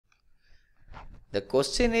The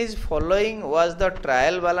question is, following was the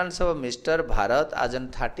trial balance of Mr. Bharat as on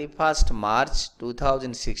 31st March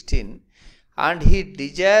 2016 and he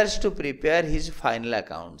desires to prepare his final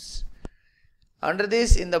accounts. Under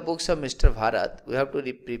this, in the books of Mr. Bharat, we have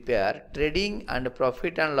to prepare trading and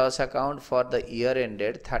profit and loss account for the year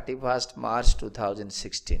ended 31st March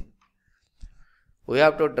 2016. We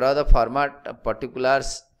have to draw the format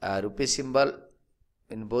particulars, rupee symbol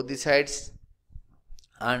in both the sides,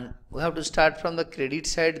 and we have to start from the credit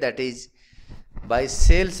side, that is by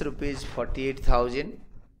sales rupees 48,000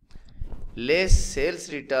 less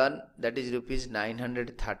sales return, that is rupees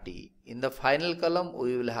 930. In the final column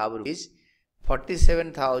we will have rupees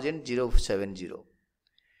 47,070.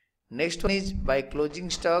 Next one is by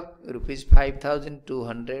closing stock rupees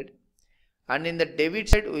 5,200, and in the debit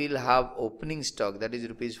side we will have opening stock, that is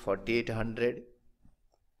rupees 4,800,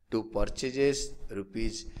 to purchases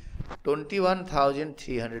rupees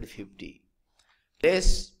 21,350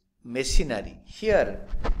 less machinery. Here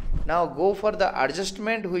now go for the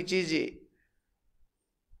adjustment which is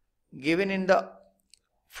given in the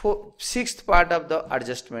sixth part of the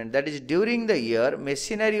adjustment, that is during the year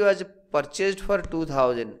machinery was purchased for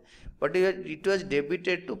 2,000 but it was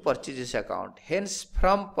debited to purchases account. Hence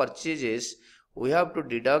from purchases we have to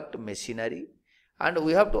deduct machinery and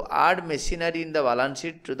we have to add machinery in the balance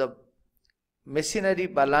sheet to the machinery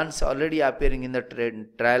balance already appearing in the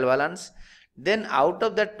trial balance. Then out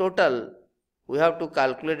of that total we have to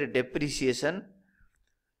calculate a depreciation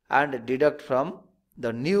and deduct from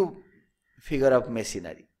the new figure of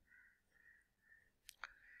machinery.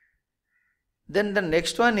 Then the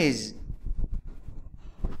next one is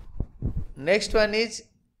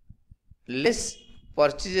less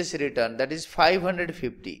purchases return, that is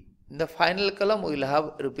 550. In the final column we will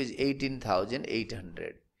have rupees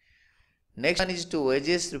 18,800. Next one is to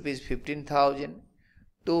wages rupees 15,000,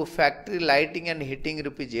 to factory lighting and heating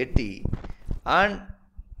rupees 80, and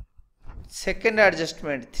second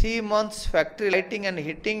adjustment 3 months factory lighting and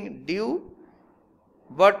heating due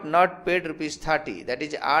but not paid rupees 30, that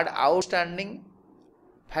is add outstanding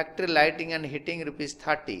factory lighting and heating rupees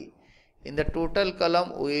 30. In the total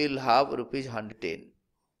column we will have rupees 110.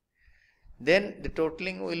 Then the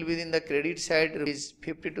totaling will be in the credit side rupees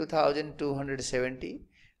 52,270,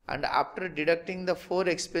 and after deducting the 4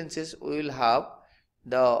 expenses we will have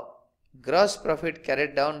the gross profit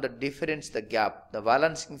carried down, the difference, the gap, the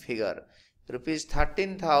balancing figure rupees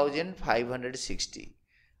 13,560,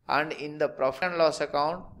 and in the profit and loss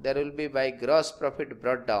account there will be by gross profit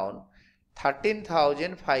brought down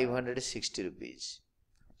 13,560 rupees.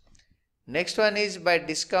 Next one is by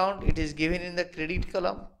discount, it is given in the credit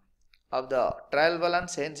column of the trial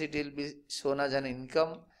balance, hence it will be shown as an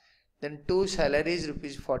income. Then 2 salaries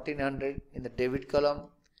rupees 1,400 in the debit column,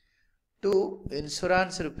 2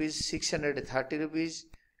 insurance rupees 630 rupees,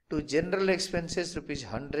 2 general expenses rupees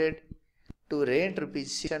 100, 2 rent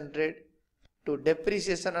rupees 600, 2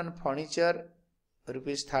 depreciation on furniture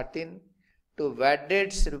rupees 13, 2 bad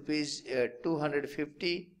debts rupees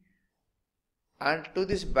 250, and to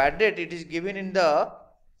this bad debt it is given in the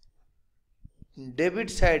debit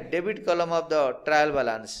side, debit column of the trial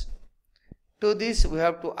balance. To this we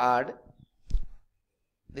have to add,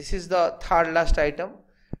 this is the third last item,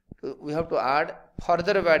 we have to add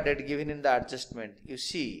further bad debt given in the adjustment. You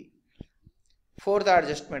see, for the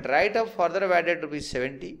adjustment write up further bad debt rupees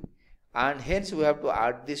 70, and hence we have to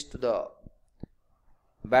add this to the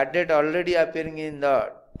bad debt already appearing in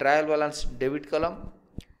the trial balance debit column,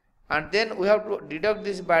 and then we have to deduct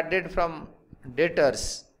this bad debt from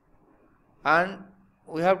debtors, and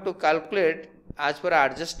we have to calculate as per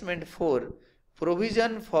adjustment 4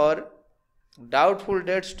 provision for doubtful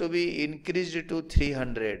debts to be increased to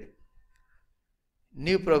 300.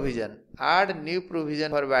 New provision, add new provision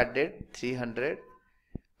for bad debt 300,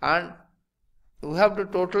 and we have to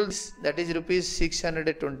total this, that is rupees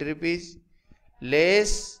 620 rupees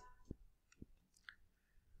less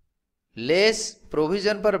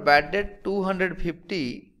provision for bad debt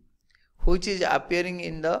 250, which is appearing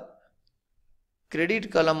in the credit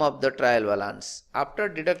column of the trial balance. After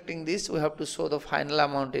deducting this we have to show the final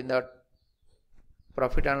amount in the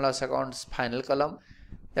profit and loss accounts final column,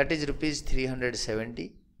 that is rupees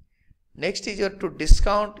 370. Next is your to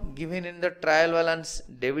discount given in the trial balance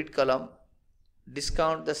debit column,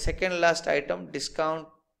 discount the second last item, discount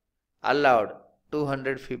allowed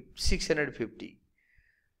 650.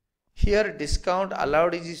 Here discount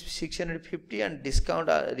allowed is 650 and discount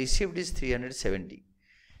received is 370.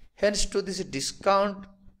 Hence to this discount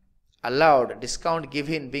allowed, discount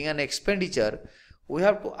given being an expenditure, we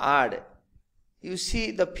have to add, you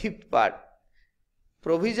see the fifth part,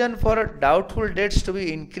 Provision for doubtful debts to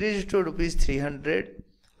be increased to rupees 300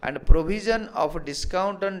 and provision of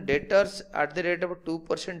discount on debtors at the rate of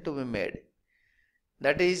 2% to be made.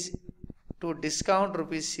 That is to discount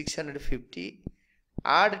rupees 650,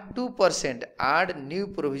 add 2%, add new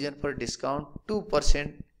provision for discount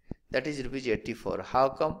 2%, that is rupees 84. How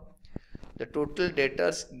come? The total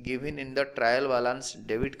debtors given in the trial balance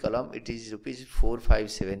debit column, it is rupees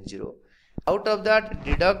 4570. Out of that,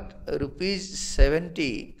 deduct rupees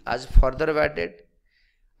 70 as further bad debt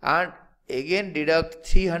and again deduct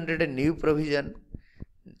 300 new provision.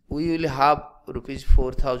 We will have rupees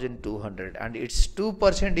 4200 and its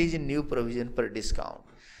 2% is new provision per discount.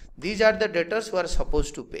 These are the debtors who are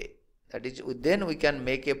supposed to pay. That is, then we can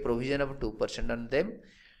make a provision of 2% on them.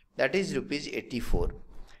 That is rupees 84.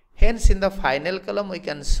 Hence, in the final column, we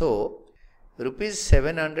can show rupees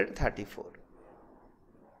 734.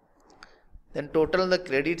 Then total the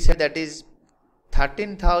credit side, that is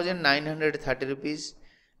 13,930 rupees.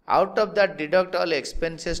 Out of that, deduct all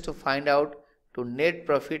expenses to find out to net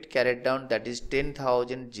profit carried down, that is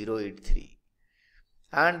 10,083.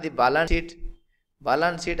 And the balance sheet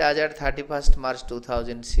as at 31st March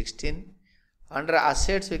 2016. Under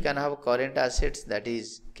assets, we can have current assets, that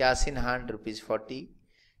is cash in hand rupees 40,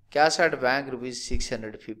 cash at bank rupees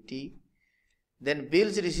 650, then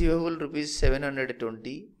bills receivable rupees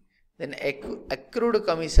 720, then accrued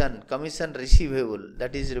commission receivable,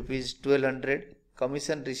 that is rupees 1200,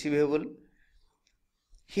 commission receivable.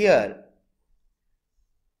 Here,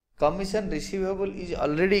 commission receivable is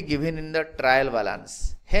already given in the trial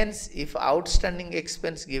balance. Hence, if outstanding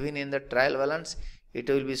expense given in the trial balance, it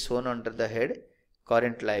will be shown under the head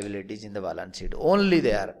current liabilities in the balance sheet. Only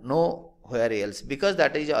there, nowhere else, because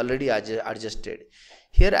that is already adjusted.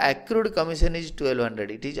 Here accrued commission is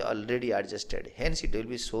 1200, it is already adjusted. Hence, it will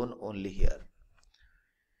be shown only here.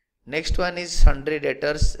 Next one is sundry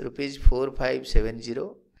debtors rupees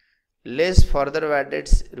 4570, less further bad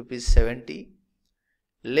debts rupees 70,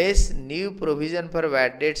 less new provision for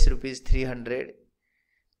bad debts rupees 300.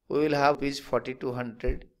 We will have rupees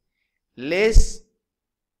 4200, less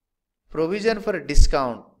provision for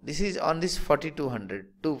discount, this is on this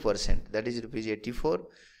 4200, 2%, that is rupees 84.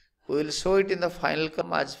 We will show it in the final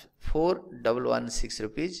column as 4116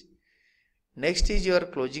 rupees. Next is your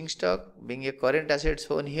closing stock, being a current asset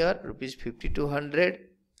shown here, rupees 5200.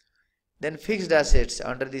 Then fixed assets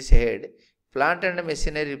under this head, plant and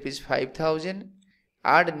machinery rupees 5000.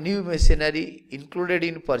 Add new machinery included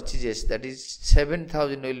in purchases, that is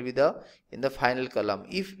 7000 will be in the final column.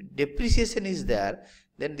 If depreciation is there,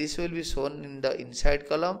 then this will be shown in the inside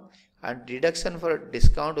column and deduction for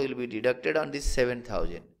discount will be deducted on this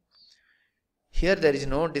 7000. Here there is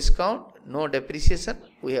no discount, no depreciation,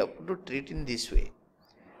 we have to treat in this way.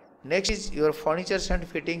 Next is your furniture and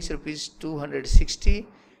fittings rupees 260,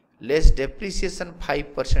 less depreciation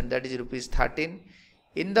 5%, that is rupees 13.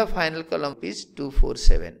 In the final column is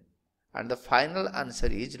 247 and the final answer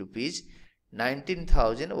is rupees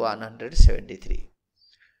 19,173.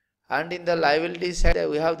 And in the liability side,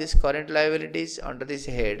 we have this current liabilities under this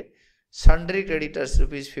head, sundry creditors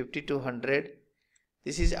rupees 5200.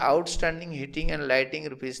 This is outstanding heating and lighting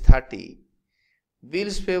rupees 30,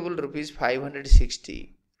 bills payable rupees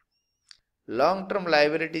 560, long term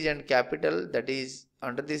liabilities and capital, that is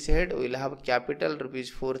under this head we will have capital rupees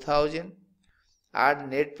 4000, add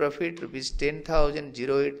net profit rupees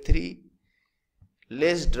 10,083,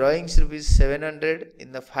 less drawings rupees 700.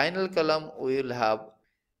 In the final column we will have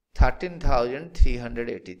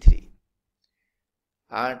 13,383.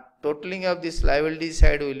 And totaling of this liability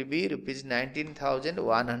side will be rupees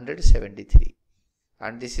 19,173.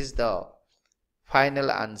 And this is the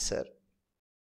final answer.